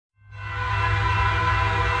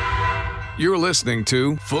You're listening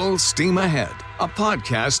to Full Steam Ahead, a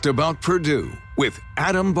podcast about Purdue with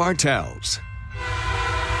Adam Bartels.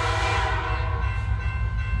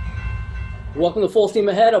 Welcome to Full Steam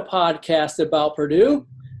Ahead, a podcast about Purdue.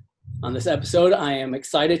 On this episode, I am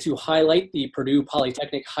excited to highlight the Purdue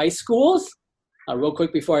Polytechnic High Schools. Real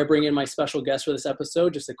quick before I bring in my special guest for this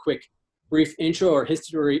episode, just a quick brief intro or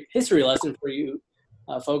history lesson for you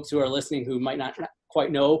folks who are listening who might not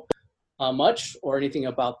quite know much or anything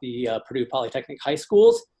about the Purdue Polytechnic High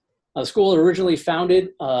Schools. The school originally founded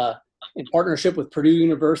in partnership with Purdue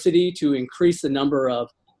University to increase the number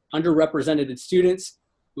of underrepresented students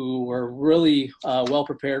who were really well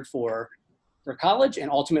prepared for college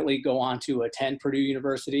and ultimately go on to attend Purdue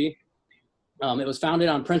University. It was founded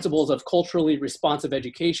on principles of culturally responsive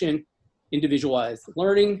education, individualized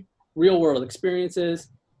learning, real-world experiences.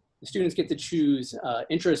 The students get to choose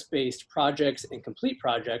interest-based projects and complete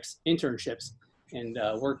projects, internships, and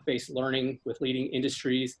work-based learning with leading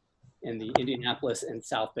industries in the Indianapolis and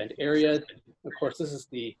South Bend area. Of course, this is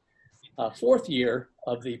the fourth year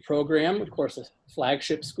of the program. Of course, the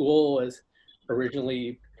flagship school was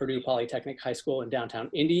originally Purdue Polytechnic High School in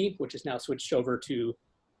downtown Indy, which is now switched over to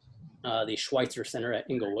the Schweitzer Center at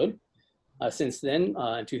Inglewood. Since then,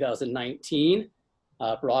 in 2019,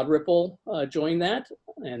 Broad Ripple joined that,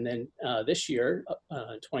 and then this year,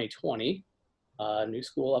 2020, a new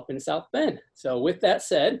school up in South Bend. So with that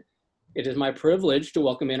said, it is my privilege to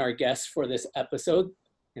welcome in our guests for this episode,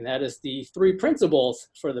 and that is the three principals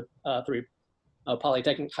for the three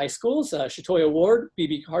Polytechnic High Schools, Shatoya Ward,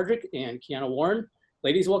 BB Hardrick, and Kiana Warren.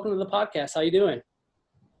 Ladies, welcome to the podcast. How you doing?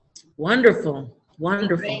 Wonderful. Thank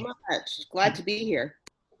you very much. Glad to be here.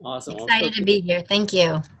 Awesome. Excited to be here. Thank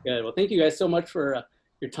you. Good. Well, thank you guys so much for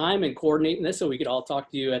your time and coordinating this so we could all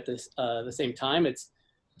talk to you at this the same time. It's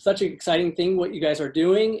such an exciting thing what you guys are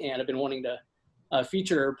doing, and I've been wanting to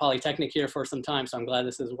feature Polytechnic here for some time, so I'm glad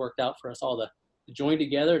this has worked out for us all to join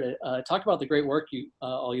together to talk about the great work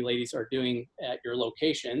all you ladies are doing at your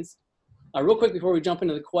locations. Real quick before we jump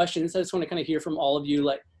into the questions, I just want to kind of hear from all of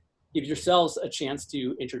you, give yourselves a chance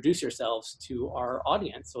to introduce yourselves to our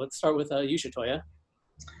audience. So let's start with you, Shatoya.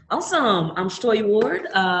 Awesome. I'm Shatoya Ward.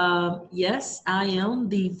 Yes, I am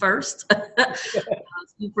the first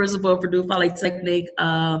school principal of Purdue Polytechnic,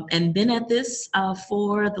 and been at this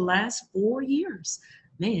for the last 4 years.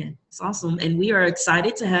 Man, it's awesome. And we are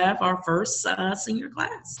excited to have our first senior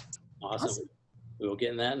class. Awesome. We will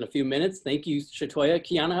get in that in a few minutes. Thank you, Shatoya.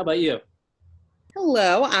 Kiana, how about you?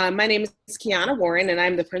 Hello, my name is Kiana Warren, and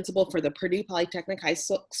I'm the principal for the Purdue Polytechnic High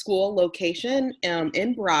School location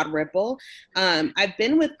in Broad Ripple. I've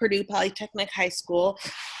been with Purdue Polytechnic High School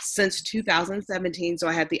since 2017, so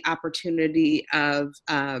I had the opportunity of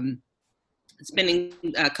spending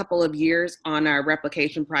a couple of years on our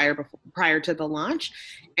replication prior to the launch.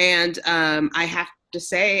 And I have to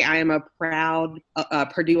say I am a proud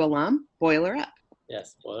Purdue alum. Boiler up.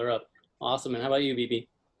 Yes, boiler up. Awesome. And how about you, BB?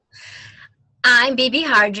 I'm BB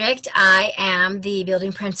Hardrick. I am the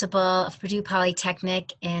building principal of Purdue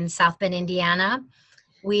Polytechnic in South Bend, Indiana.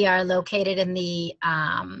 We are located in the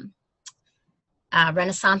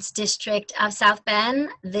Renaissance District of South Bend.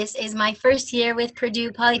 This is my first year with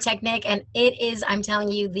Purdue Polytechnic, and it is, I'm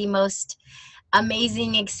telling you, the most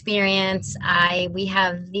amazing experience. We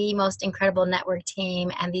have the most incredible network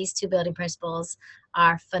team, and these two building principals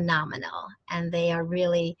are phenomenal, and they are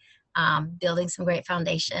really building some great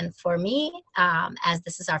foundation for me as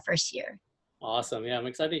this is our first year. Awesome. Yeah, I'm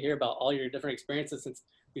excited to hear about all your different experiences since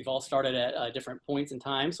we've all started at different points in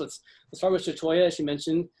time. So let's start with Shatoya. As she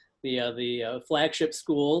mentioned, the flagship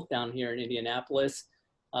school down here in Indianapolis.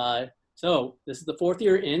 So this is the fourth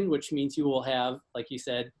year in, which means you will have, like you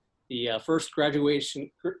said, the first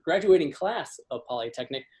graduating class of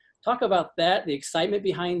Polytechnic. Talk about that, the excitement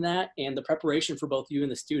behind that, and the preparation for both you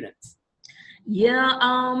and the students.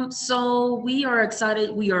 Yeah, so we are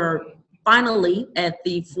excited. We are finally at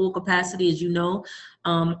the full capacity. As you know,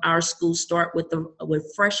 our schools start with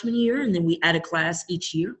freshman year, and then we add a class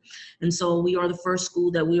each year. And so we are the first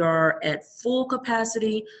school that we are at full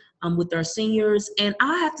capacity with our seniors. And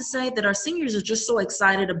I have to say that our seniors are just so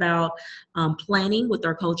excited about planning with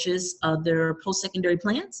our coaches their post-secondary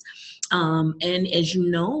plans. And as you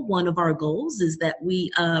know, one of our goals is that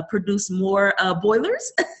we produce more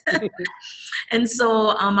boilers. And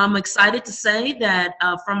so I'm excited to say that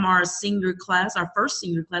from our senior class, our first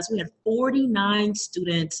senior class, we had 49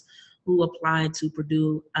 students who applied to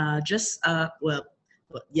Purdue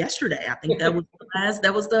yesterday. I think that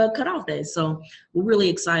was the cutoff day. So we're really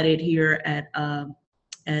excited here at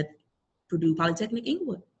Purdue Polytechnic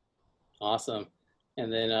Inglewood. Awesome.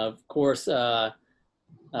 And then of course,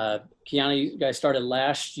 Kiana, you guys started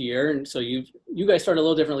last year, and so you guys started a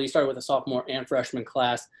little differently. You started with a sophomore and freshman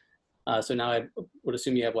class. So now I would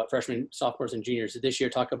assume you have freshmen, sophomores, and juniors this year.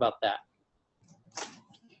 Talk about that.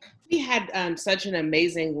 We had such an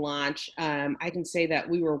amazing launch. I can say that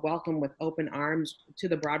we were welcomed with open arms to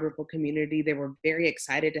the Broad Ripple community. They were very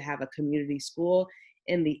excited to have a community school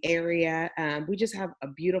in the area. We just have a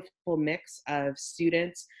beautiful mix of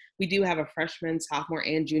students. We do have a freshman, sophomore,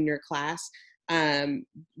 and junior class.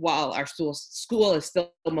 While our school is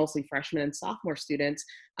still mostly freshmen and sophomore students,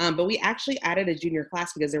 but we actually added a junior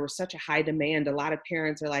class because there was such a high demand. A lot of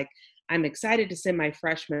parents are like, I'm excited to send my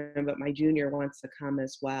freshman, but my junior wants to come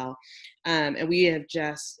as well. And we have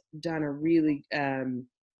just done a really,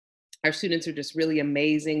 our students are just really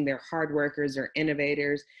amazing. They're hard workers, they're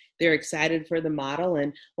innovators, they're excited for the model.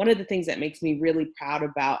 And one of the things that makes me really proud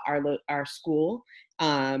about our school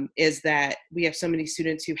is that we have so many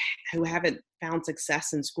students who haven't found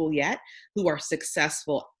success in school yet, who are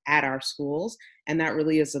successful at our schools. And that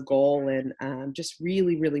really is a goal, and just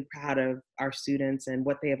really, really proud of our students and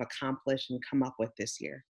what they have accomplished and come up with this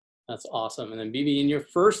year. That's awesome. And then BB, in your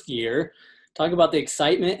first year, talk about the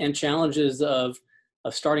excitement and challenges of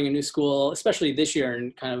starting a new school, especially this year,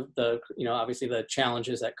 and kind of obviously the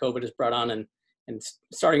challenges that COVID has brought on, and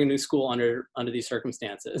starting a new school under these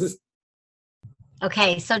circumstances.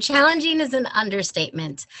 Okay, so challenging is an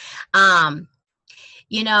understatement.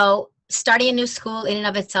 Starting a new school in and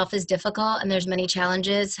of itself is difficult, and there's many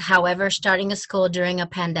challenges. However, starting a school during a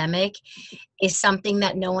pandemic is something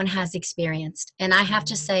that no one has experienced. And I have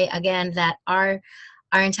to say again that our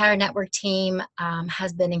entire network team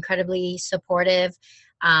has been incredibly supportive.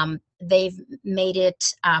 They've made it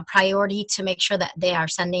a priority to make sure that they are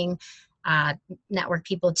sending network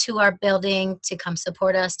people to our building to come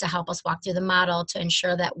support us, to help us walk through the model, to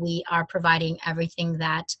ensure that we are providing everything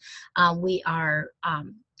that we are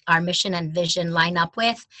our mission and vision line up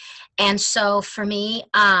with. And so for me,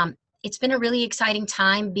 it's been a really exciting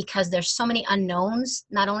time because there's so many unknowns,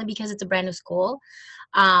 not only because it's a brand new school,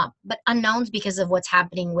 but unknowns because of what's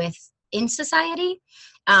happening in society.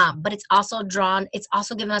 But it's also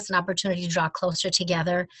given us an opportunity to draw closer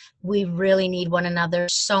together. We really need one another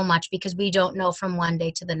so much because we don't know from one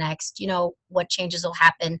day to the next, what changes will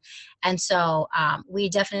happen. And so we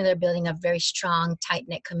definitely are building a very strong,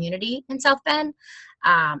 tight-knit community in South Bend.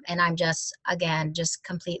 And I'm just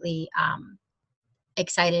completely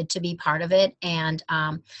excited to be part of it. And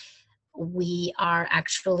we are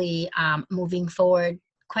actually moving forward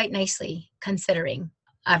quite nicely, considering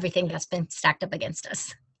everything that's been stacked up against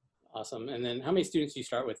us. Awesome. And then how many students do you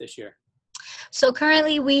start with this year? So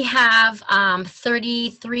currently we have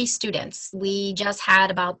 33 students. We just had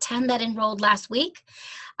about 10 that enrolled last week.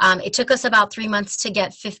 It took us about 3 months to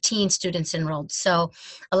get 15 students enrolled. So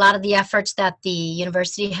a lot of the efforts that the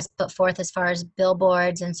university has put forth as far as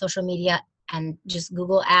billboards and social media and just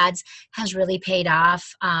Google ads has really paid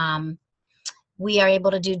off. We are able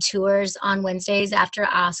to do tours on Wednesdays after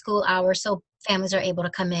school hours, so families are able to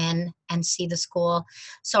come in and see the school.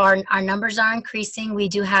 So our numbers are increasing. We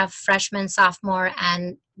do have freshman, sophomore,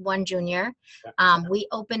 and one junior.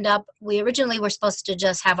 We originally were supposed to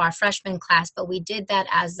just have our freshman class, but we did that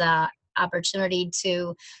as an opportunity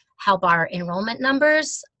to help our enrollment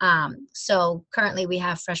numbers. So currently we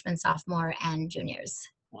have freshmen, sophomore, and juniors.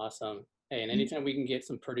 Awesome. Hey, and anytime we can get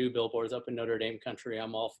some Purdue billboards up in Notre Dame country,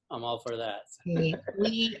 I'm all for that.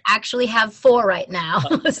 We actually have 4 right now.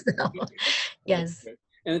 So, yes.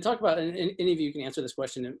 And then talk about, and any of you can answer this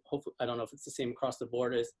question, and hopefully, I don't know if it's the same across the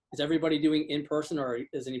board. Is everybody doing in person, or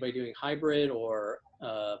is anybody doing hybrid or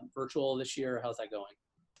virtual this year? How's that going?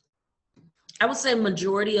 I would say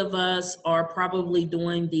majority of us are probably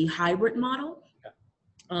doing the hybrid model.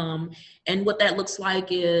 And what that looks like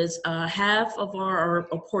is half of or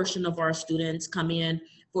a portion of our students come in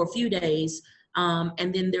for a few days,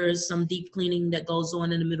 and then there's some deep cleaning that goes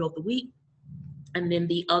on in the middle of the week. And then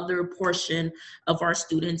the other portion of our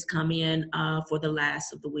students come in for the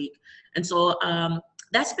last of the week. And so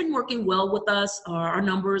that's been working well with us. Our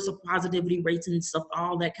numbers of positivity rates and stuff,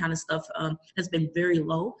 all that kind of stuff has been very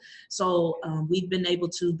low. So we've been able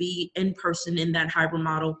to be in person in that hybrid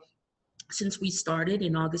model since we started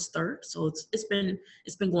in August 3rd. So it's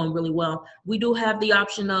been going really well. We do have the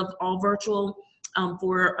option of all virtual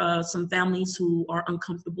for some families who are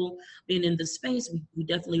uncomfortable being in this space. We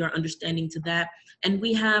definitely are understanding to that. And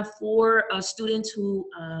we have 4 students who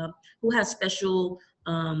have special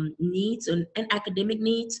needs and academic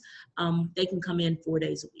needs. They can come in 4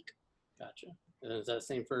 days a week. Gotcha. And is that the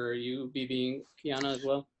same for you, BB and Kiana, as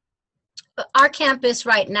well? Our campus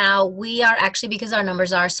right now, we are actually, because our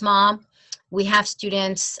numbers are small, we have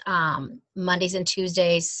students Mondays and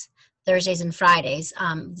Tuesdays, Thursdays and Fridays.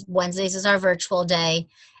 Wednesdays is our virtual day.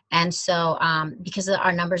 And so because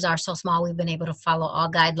our numbers are so small, we've been able to follow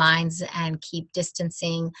all guidelines and keep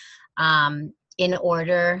distancing in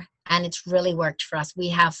order. And it's really worked for us. We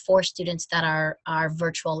have 4 students that are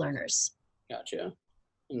virtual learners. Gotcha.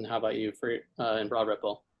 And how about you for in Broad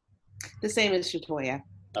Ripple? The same as Shatoya.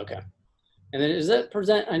 Okay. And then does that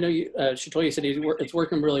present, I know you, Shatoya said it's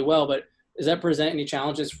working really well, but does that present any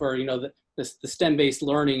challenges for, the STEM-based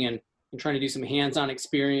learning and trying to do some hands-on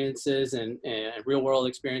experiences and real world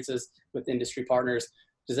experiences with industry partners?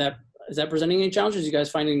 Is that presenting any challenges? You guys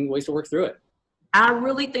finding ways to work through it? I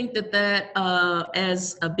really think that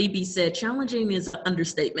as BB said, challenging is an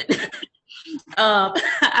understatement.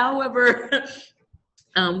 However,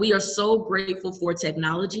 we are so grateful for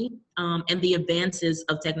technology and the advances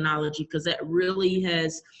of technology, because that really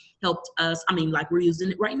has helped us. I mean, like we're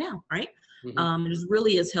using it right now, right? Mm-hmm. It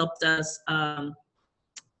really has helped us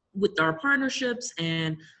with our partnerships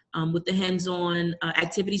and with the hands-on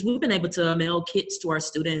activities. We've been able to mail kits to our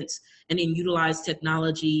students and then utilize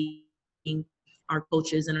technology, our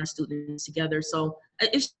coaches and our students together. So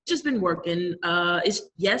it's just been working. It's,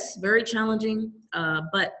 yes, very challenging,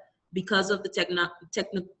 but because of the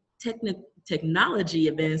technology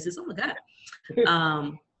advances, oh my God,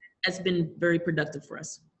 it's been very productive for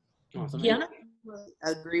us. Awesome. Kiana? I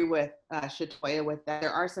agree with Shatoya with that. There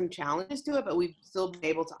are some challenges to it, but we've still been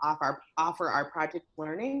able to offer our project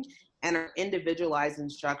learning and our individualized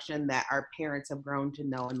instruction that our parents have grown to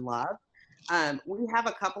know and love. We have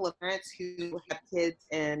a couple of parents who have kids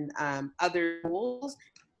in other schools,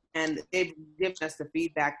 and they've given us the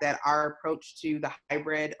feedback that our approach to the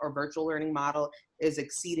hybrid or virtual learning model is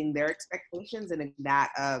exceeding their expectations and that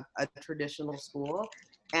of a traditional school.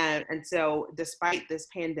 And so despite this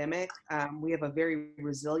pandemic, we have a very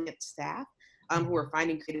resilient staff who are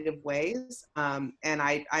finding creative ways. And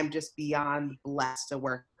I'm just beyond blessed to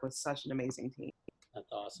work with such an amazing team.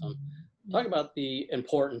 That's awesome. Talk about the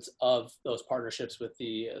importance of those partnerships with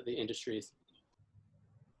the industries.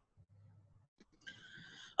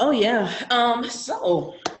 Oh yeah.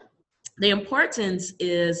 So the importance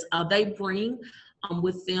is they bring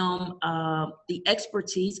with them the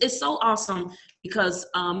expertise. It's so awesome because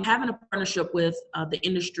having a partnership with the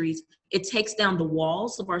industries, it takes down the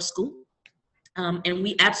walls of our school. And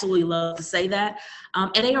we absolutely love to say that.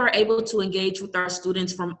 And they are able to engage with our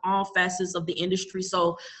students from all facets of the industry.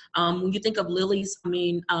 So when you think of Lily's, I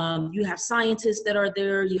mean, you have scientists that are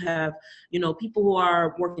there. You have, people who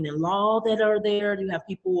are working in law that are there. You have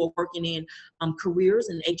people who are working in careers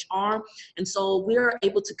in HR. And so we're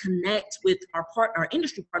able to connect with our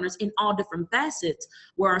industry partners in all different facets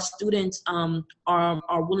where our students are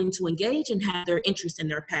willing to engage and have their interest and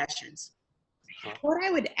their passions. What I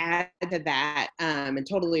would add to that, and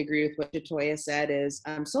totally agree with what Shatoya said, is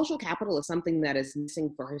social capital is something that is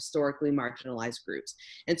missing for historically marginalized groups.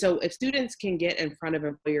 And so if students can get in front of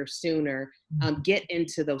employers sooner, get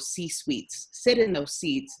into those C-suites, sit in those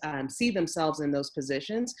seats, see themselves in those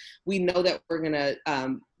positions, we know that we're going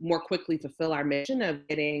to more quickly fulfill our mission of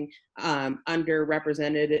getting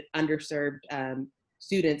underrepresented, underserved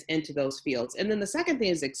students into those fields. And then the second thing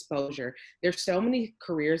is exposure. There's so many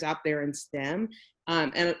careers out there in STEM,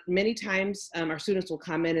 and many times our students will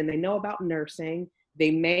come in and they know about nursing, they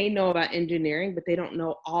may know about engineering, but they don't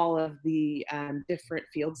know all of the different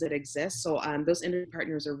fields that exist. So those industry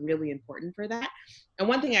partners are really important for that. And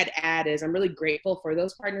one thing I'd add is I'm really grateful for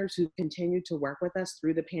those partners who continue to work with us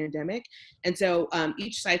through the pandemic. And so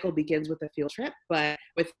each cycle begins with a field trip, but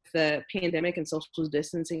with the pandemic and social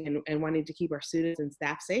distancing and wanting to keep our students and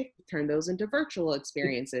staff safe, turn those into virtual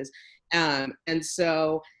experiences. And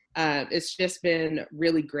so it's just been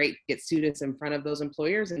really great to get students in front of those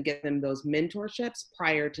employers and get them those mentorships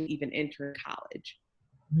prior to even entering college.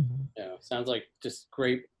 Yeah, sounds like just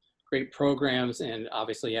great programs, and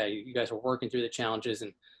obviously, yeah, you guys are working through the challenges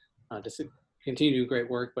and just continue to do great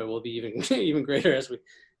work, but we'll be even greater as we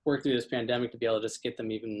work through this pandemic to be able to just get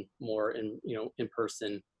them even more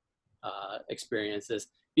in-person experiences.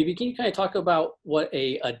 BB, can you kind of talk about what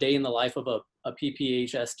a day in the life of a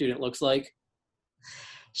PPHS student looks like?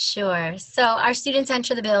 Sure. So our students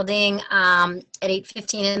enter the building at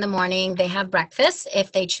 8:15 in the morning. They have breakfast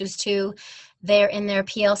if they choose to. They're in their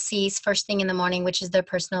PLCs first thing in the morning, which is their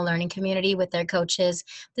personal learning community with their coaches.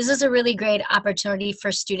 This is a really great opportunity for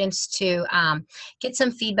students to get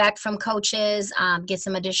some feedback from coaches, get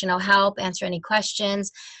some additional help, answer any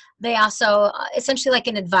questions. They also, essentially like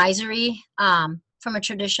an advisory from a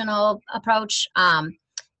traditional approach,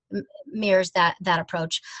 mirrors that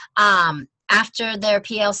approach. After their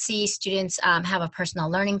PLC, students have a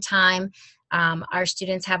personal learning time. Our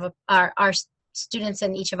students have our students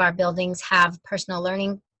in each of our buildings have personal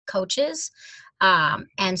learning coaches.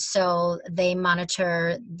 And so they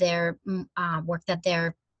monitor their work that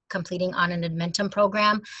they're completing on an Edmentum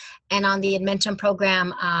program. And on the Edmentum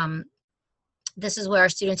program, this is where our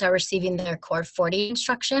students are receiving their Core 40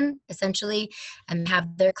 instruction, essentially, and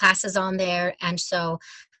have their classes on there. And so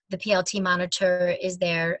the PLT monitor is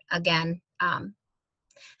there, again,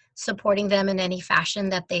 supporting them in any fashion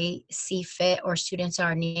that they see fit or students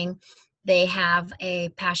are needing. They have a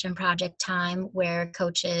passion project time where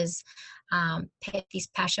coaches pick these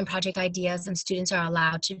passion project ideas, and students are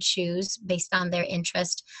allowed to choose based on their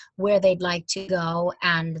interest where they'd like to go,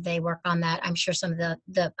 and they work on that. I'm sure some of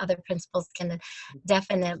the other principals can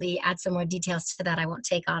definitely add some more details to that. I won't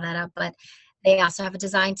take all that up, but they also have a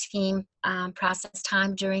design team process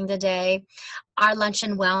time during the day. Our lunch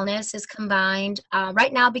and wellness is combined.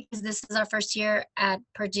 Right now, because this is our first year at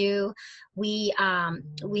Purdue, we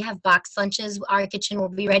have box lunches. Our kitchen will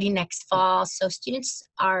be ready next fall. So students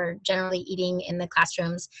are generally eating in the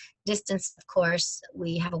classrooms, distance, of course.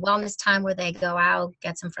 We have a wellness time where they go out,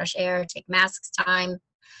 get some fresh air, take masks time,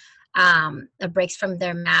 breaks from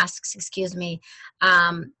their masks, excuse me.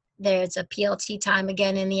 There's a PLT time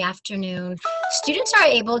again in the afternoon. Students are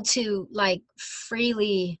able to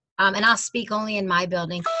freely, and I'll speak only in my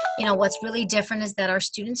building. You know, what's really different is that our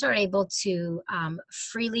students are able to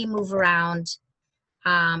freely move around.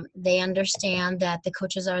 They understand that the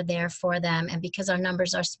coaches are there for them. And because our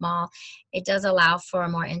numbers are small, it does allow for a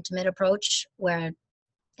more intimate approach, where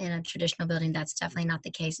in a traditional building, that's definitely not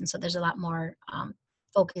the case. And so there's a lot more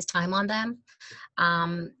focus time on them.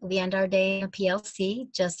 We end our day in a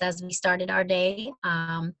PLC, just as we started our day.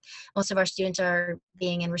 Most of our students are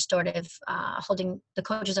being in restorative, the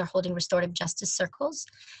coaches are holding restorative justice circles,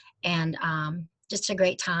 and just a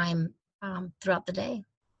great time throughout the day.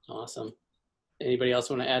 Awesome. Anybody else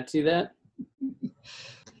want to add to that?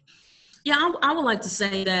 Yeah, I would like to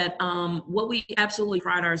say that what we absolutely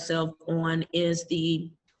pride ourselves on is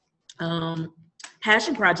the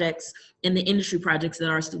passion projects and the industry projects that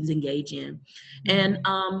our students engage in. And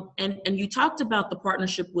you talked about the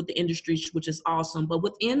partnership with the industry, which is awesome. But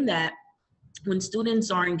within that, when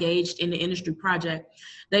students are engaged in the industry project,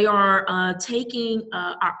 they are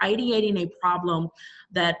ideating a problem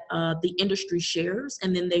that the industry shares,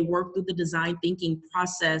 and then they work through the design thinking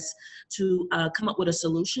process to come up with a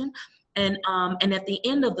solution. And at the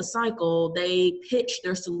end of the cycle, they pitch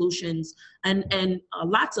their solutions, and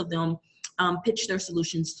lots of them pitch their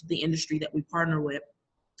solutions to the industry that we partner with,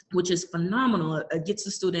 which is phenomenal. It gets the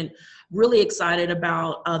student really excited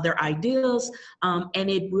about their ideas, and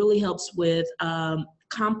it really helps with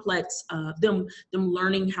complex, them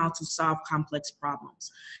learning how to solve complex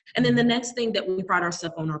problems. And then the next thing that we pride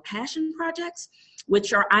ourselves on are passion projects,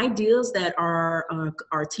 which are ideas that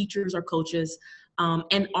our teachers or coaches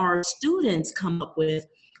and our students come up with,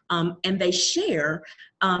 and they share,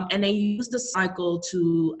 and they use the cycle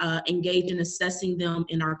to engage in assessing them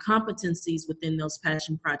in our competencies within those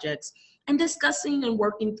passion projects, and discussing and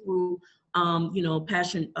working through,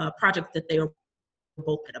 passion projects that they are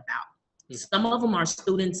both about. Some of them our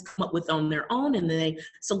students come up with on their own, and they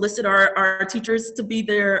solicit our teachers to be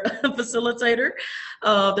their facilitator,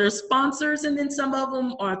 their sponsors, and then some of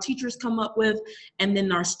them our teachers come up with, and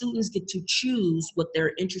then our students get to choose what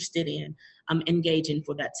they're interested in, engage in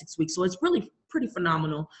for that 6 weeks. So it's really pretty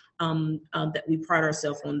phenomenal that we pride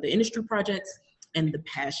ourselves on the industry projects and the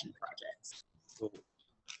passion projects. Cool.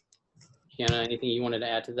 Kiana, anything you wanted to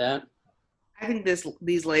add to that? I think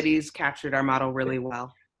these ladies captured our model really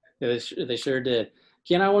well. They sure did.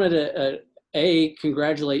 Kiana, I wanted to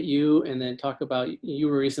congratulate you, and then talk about, you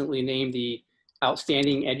were recently named the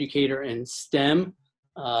Outstanding Educator in STEM,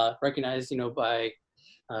 recognized by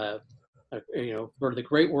for the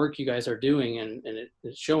great work you guys are doing, and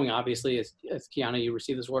it's showing, obviously, as Kiana, you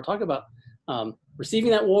received this award. Talk about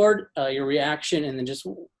receiving that award, your reaction, and then just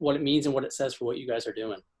what it means and what it says for what you guys are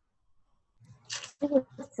doing. It was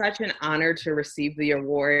such an honor to receive the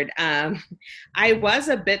award. I was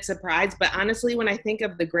a bit surprised, but honestly, when I think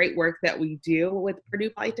of the great work that we do with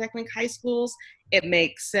Purdue Polytechnic High Schools, it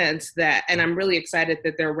makes sense that, and I'm really excited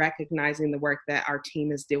that they're recognizing the work that our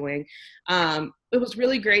team is doing. It was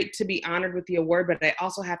really great to be honored with the award, but I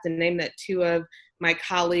also have to name that two of my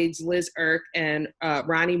colleagues, Liz Irk and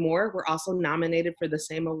Ronnie Moore, were also nominated for the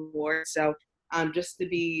same award. So just to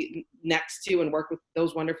be next to and work with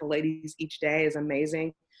those wonderful ladies each day is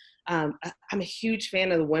amazing. I'm a huge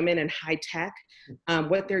fan of the women in high tech.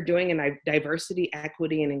 What they're doing in diversity,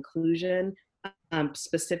 equity, and inclusion,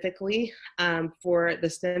 specifically for the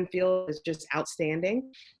STEM field, is just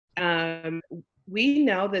outstanding. we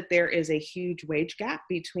know that there is a huge wage gap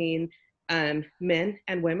between men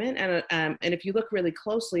and women. And if you look really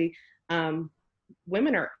closely,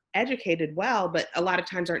 women are educated well, but a lot of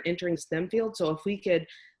times aren't entering STEM fields. So if we could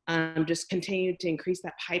just continue to increase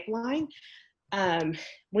that pipeline.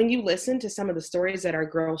 When you listen to some of the stories that our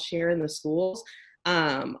girls share in the schools,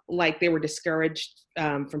 like they were discouraged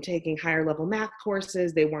from taking higher level math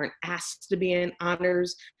courses, they weren't asked to be in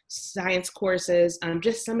honors science courses,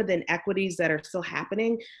 just some of the inequities that are still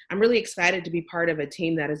happening. I'm really excited to be part of a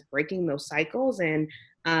team that is breaking those cycles and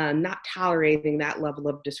not tolerating that level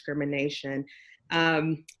of discrimination.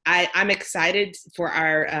 I'm excited for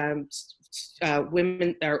our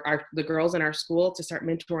women, the girls in our school to start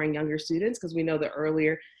mentoring younger students, because we know the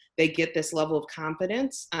earlier they get this level of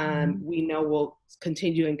confidence, we know we'll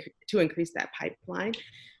continue to increase that pipeline.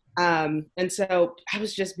 And so I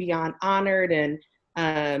was just beyond honored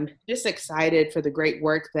and just excited for the great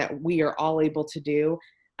work that we are all able to do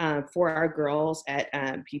for our girls at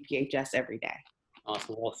PPHS every day.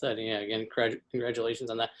 Awesome. Well said. Yeah, again, congratulations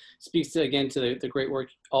on that. Speaks to, again, to the great work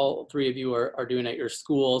all three of you are doing at your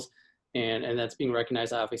schools, and that's being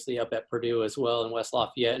recognized obviously up at Purdue as well in West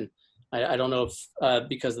Lafayette. And I don't know if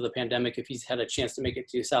because of the pandemic, if he's had a chance to make it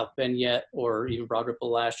to South Bend yet, or even Broad Ripple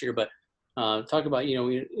last year, but talk about,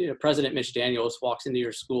 President Mitch Daniels walks into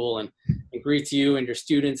your school and greets you and your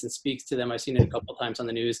students and speaks to them. I've seen it a couple of times on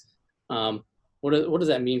the news. What does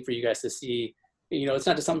that mean for you guys to see? It's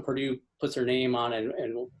not just something Purdue puts their name on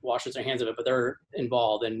and washes their hands of it, but they're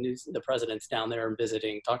involved and the president's down there and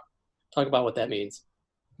visiting. Talk about what that means.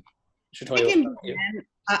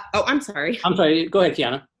 I'm sorry. I'm sorry. Go ahead,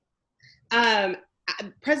 Kiana.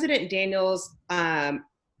 President Daniels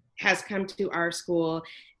has come to our school,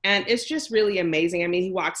 and it's just really amazing. I mean,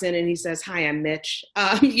 he walks in and he says, "Hi, I'm Mitch."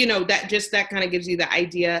 That kind of gives you the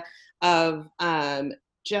idea of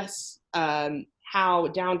how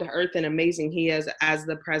down to earth and amazing he is as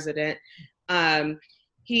the president.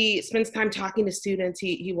 He spends time talking to students.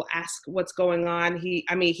 He will ask what's going on.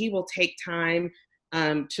 He will take time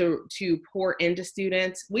to pour into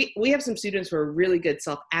students. We have some students who are really good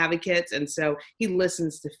self-advocates, and so he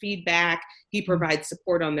listens to feedback. He provides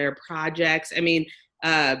support on their projects. I mean,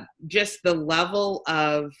 just the level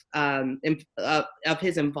of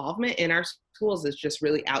his involvement in our schools is just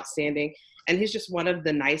really outstanding. And he's just one of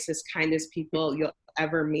the nicest, kindest people you'll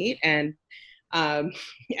ever meet. And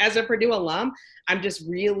as a Purdue alum, I'm just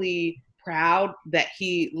really proud that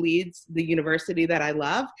he leads the university that I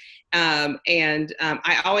love.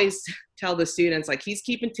 I always tell the students, like, he's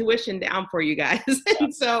keeping tuition down for you guys.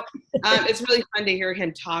 And so it's really fun to hear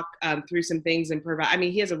him talk through some things and provide. I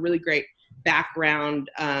mean, he has a really great background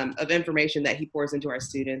of information that he pours into our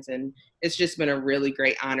students. And it's just been a really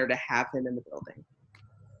great honor to have him in the building.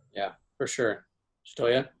 Yeah, for sure.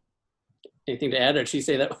 Shatoya, anything to add, or did she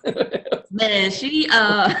say that? Man, she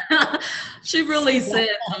really said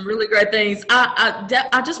some really great things.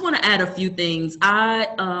 I just want to add a few things. I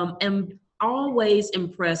am always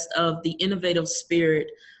impressed of the innovative spirit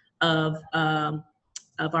of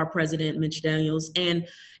our president, Mitch Daniels, and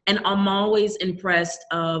I'm always impressed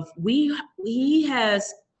of we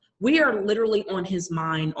are literally on his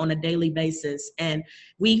mind on a daily basis, and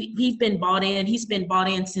he's been bought in. He's been bought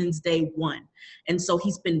in since day one, and so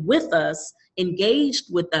he's been with us,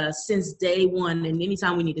 engaged with us since day one. And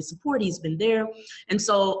anytime we needed support, he's been there. And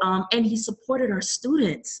so, and he supported our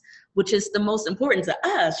students, which is the most important to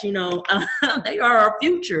us. They are our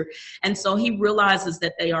future, and so he realizes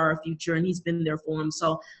that they are our future, and he's been there for them.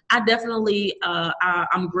 So I definitely,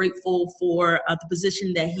 I'm grateful for the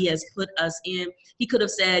position that he has put us in. He could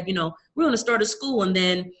have said, we're going to start a school and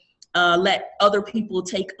then let other people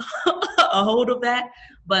take a hold of that.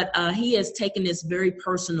 But he has taken this very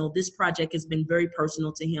personal. This project has been very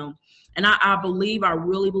personal to him. And I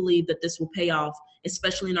really believe that this will pay off,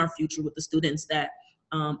 especially in our future with the students that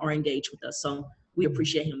are engaged with us. So we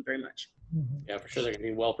appreciate him very much. Yeah, for sure. They're going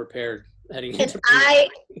to be well prepared heading into.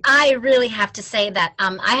 I really have to say that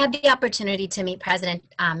I had the opportunity to meet President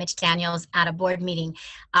Mitch Daniels at a board meeting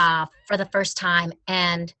for the first time.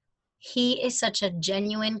 And he is such a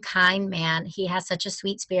genuine, kind man. He has such a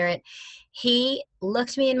sweet spirit. He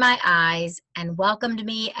looked me in my eyes and welcomed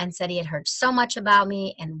me and said he had heard so much about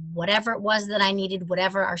me and whatever it was that I needed,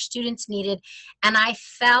 whatever our students needed. And I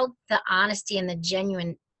felt the honesty and the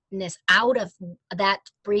genuineness out of that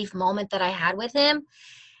brief moment that I had with him.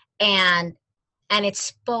 And it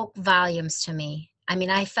spoke volumes to me. I mean,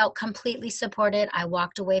 I felt completely supported. I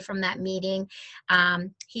walked away from that meeting.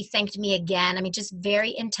 He thanked me again. I mean, just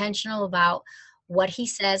very intentional about what he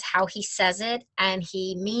says, how he says it, and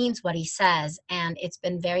he means what he says. And it's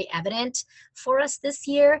been very evident for us this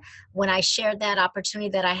year. When I shared that opportunity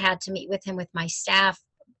that I had to meet with him with my staff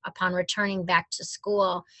upon returning back to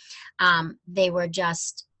school, they were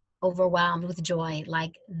just overwhelmed with joy.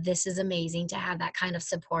 Like, this is amazing to have that kind of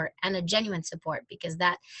support, and a genuine support, because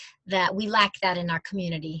that we lack that in our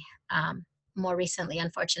community more recently,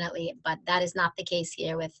 unfortunately. But that is not the case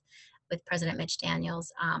here with President Mitch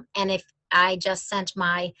Daniels. And if I just sent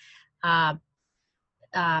my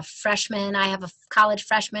freshman, I have a college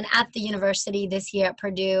freshman at the university this year at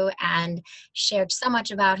Purdue, and shared so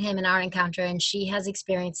much about him in our encounter, and she has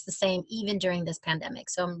experienced the same even during this pandemic.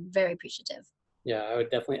 So I'm very appreciative. Yeah, I would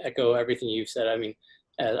definitely echo everything you've said. I mean,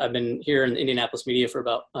 I've been here in the Indianapolis media for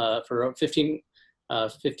about 16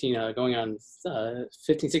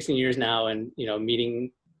 years now, and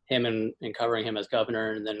meeting him and covering him as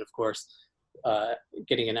governor, and then of course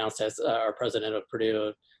getting announced as our president of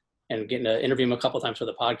Purdue, and getting to interview him a couple times for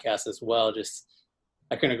the podcast as well. Just,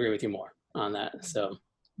 I couldn't agree with you more on that. So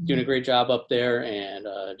doing a great job up there, and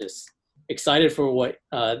just excited for what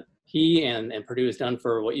he and Purdue has done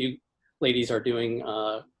for what you ladies are doing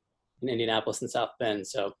in Indianapolis and South Bend.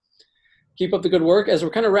 So keep up the good work. As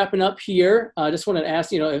we're kind of wrapping up here, I just wanted to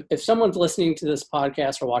ask, if someone's listening to this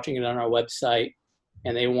podcast or watching it on our website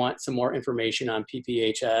and they want some more information on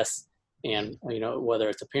PPHS, and whether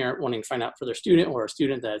it's a parent wanting to find out for their student, or a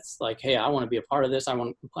student that's like, hey, I want to be a part of this, I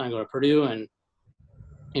want to plan to go to Purdue, and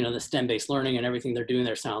the STEM-based learning and everything they're doing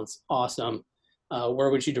there sounds awesome,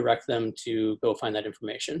 where would you direct them to go find that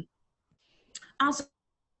information? Also,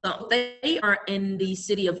 they are in the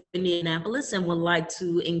city of Indianapolis and would like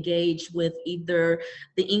to engage with either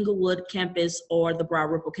the Inglewood campus or the Broad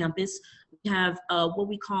Ripple campus. We have what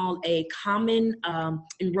we call a common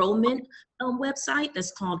enrollment website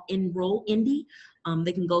that's called Enroll Indy.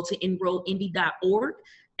 They can go to enrollindy.org,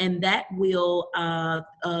 and that will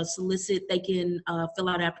solicit, they can fill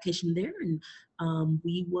out an application there, and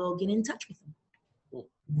we will get in touch with them. Cool.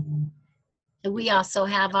 We also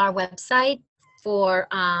have our website for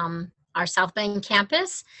our South Bend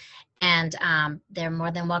campus, and they're more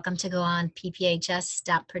than welcome to go on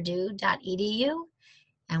pphs.purdue.edu,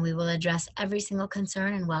 and we will address every single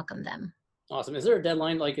concern and welcome them. Awesome. Is there a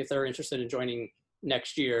deadline, like if they're interested in joining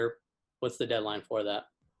next year, what's the deadline for that?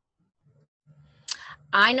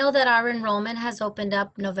 I know that our enrollment has opened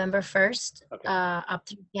up November 1st, okay, up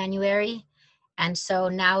through January, and so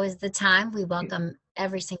now is the time. We welcome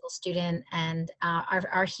every single student, and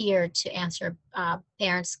are here to answer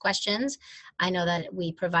parents' questions. I know that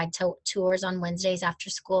we provide tours on Wednesdays after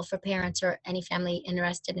school for parents or any family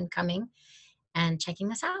interested in coming and checking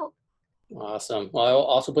us out. Awesome. Well, I'll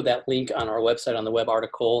also put that link on our website on the web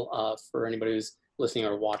article for anybody who's listening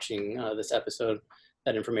or watching this episode.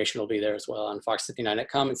 That information will be there as well on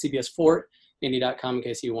fox59.com and cbs4indy.com in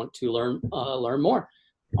case you want to learn more.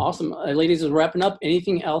 Awesome. Ladies, as we're wrapping up,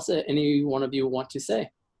 anything else that any one of you want to say?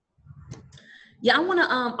 Yeah, I want to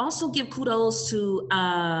also give kudos to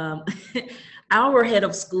our head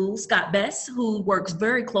of school, Scott Bess, who works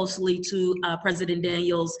very closely to President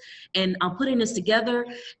Daniels and putting this together.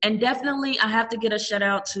 And definitely, I have to get a shout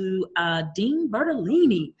out to Dean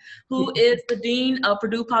Bertolini, who is the Dean of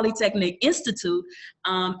Purdue Polytechnic Institute,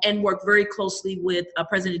 and worked very closely with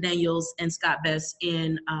President Daniels and Scott Bess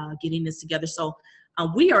in getting this together. So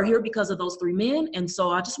we are here because of those three men, and so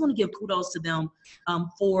I just want to give kudos to them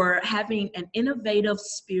for having an innovative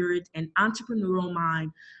spirit and entrepreneurial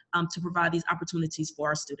mind to provide these opportunities for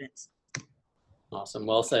our students. Awesome.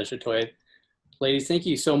 Well said, Shatoya. Ladies, thank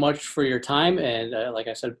you so much for your time, and like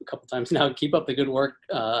I said a couple times now, keep up the good work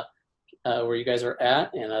where you guys are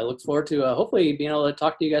at, and I look forward to hopefully being able to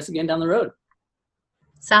talk to you guys again down the road.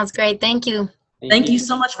 Sounds great. Thank you. Thank you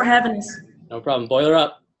so much for having us. No problem. Boiler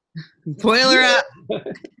up. Boiler up.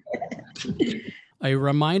 A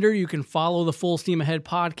reminder, you can follow the Full Steam Ahead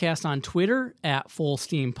podcast on Twitter at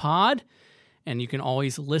FullSteamPod, and you can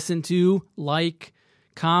always listen to, like,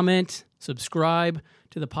 comment, subscribe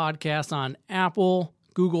to the podcast on Apple,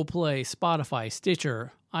 Google Play, Spotify,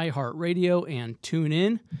 Stitcher, iHeartRadio, and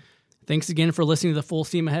TuneIn. Thanks again for listening to the Full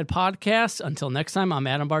Steam Ahead podcast. Until next time, I'm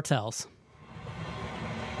Adam Bartels.